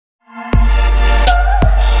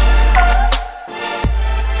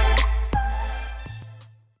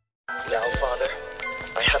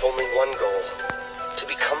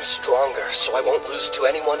so I won't lose to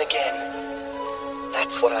anyone again.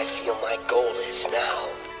 That's what I feel my goal is now,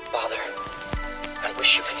 Father. I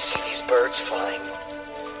wish you could see these birds flying.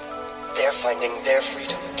 They're finding their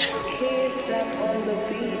freedom too.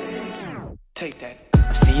 Take that.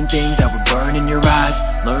 I've seen things that would burn in your eyes.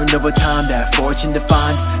 Learned over time that fortune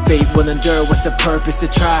defines. Fate will endure, what's the purpose to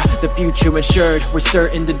try? The future insured, we're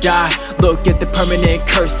certain to die. Look at the permanent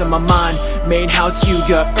curse on my mind. Main house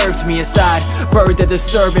Hyuga irked me inside. Bird that is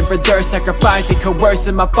serving for their sacrifice. They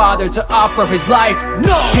coercing my father to offer his life.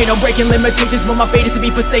 No! Ain't no breaking limitations when my fate is to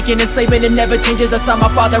be forsaken. Enslavement, it never changes. I saw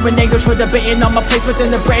my father in anguish for debating on my place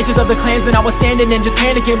within the branches of the clansmen. I was standing and just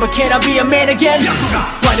panicking, but can I be a man again?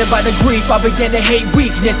 Blinded by the grief, I began to hate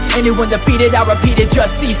weakness. Anyone defeated, I repeated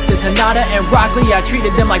just ceases. Hanada and Rock Lee, I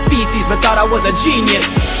treated them like feces, but thought I was a genius.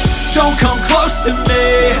 Don't come close to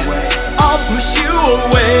me, I'll push you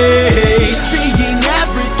away. Seeing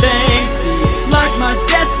everything like my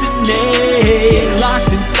destiny.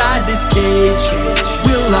 Locked inside this cage,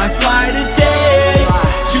 will I fly today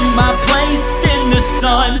to my place in the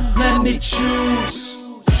sun? Let me choose.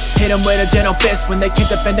 Hit them with a gentle fist when they can't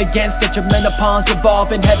defend against detrimental pawns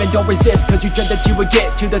revolve in heaven. Don't resist, cause you dreamt that you would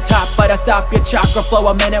get to the top, but I stop your chakra flow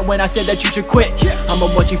a minute when I said that you should quit.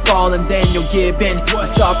 I'ma watch you fall and then you'll give in. I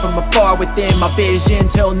saw from afar within my vision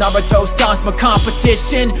till Naruto stomps my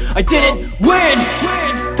competition. I didn't win.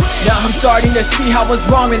 Now I'm starting to see how I was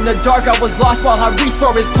wrong. In the dark I was lost while I reached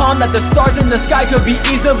for his palm. That the stars in the sky could be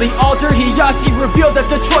easily altered. Hiyashi revealed that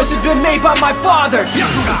the choice has been made by my father.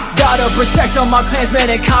 Gotta protect all my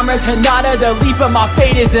clansmen and comrades. Hanada, the leap of my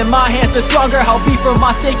fate is in my hands. The stronger I'll be for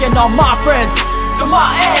my sake and all my friends. To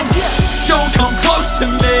my end. Don't come close to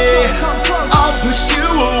me, I'll push you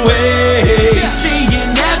away.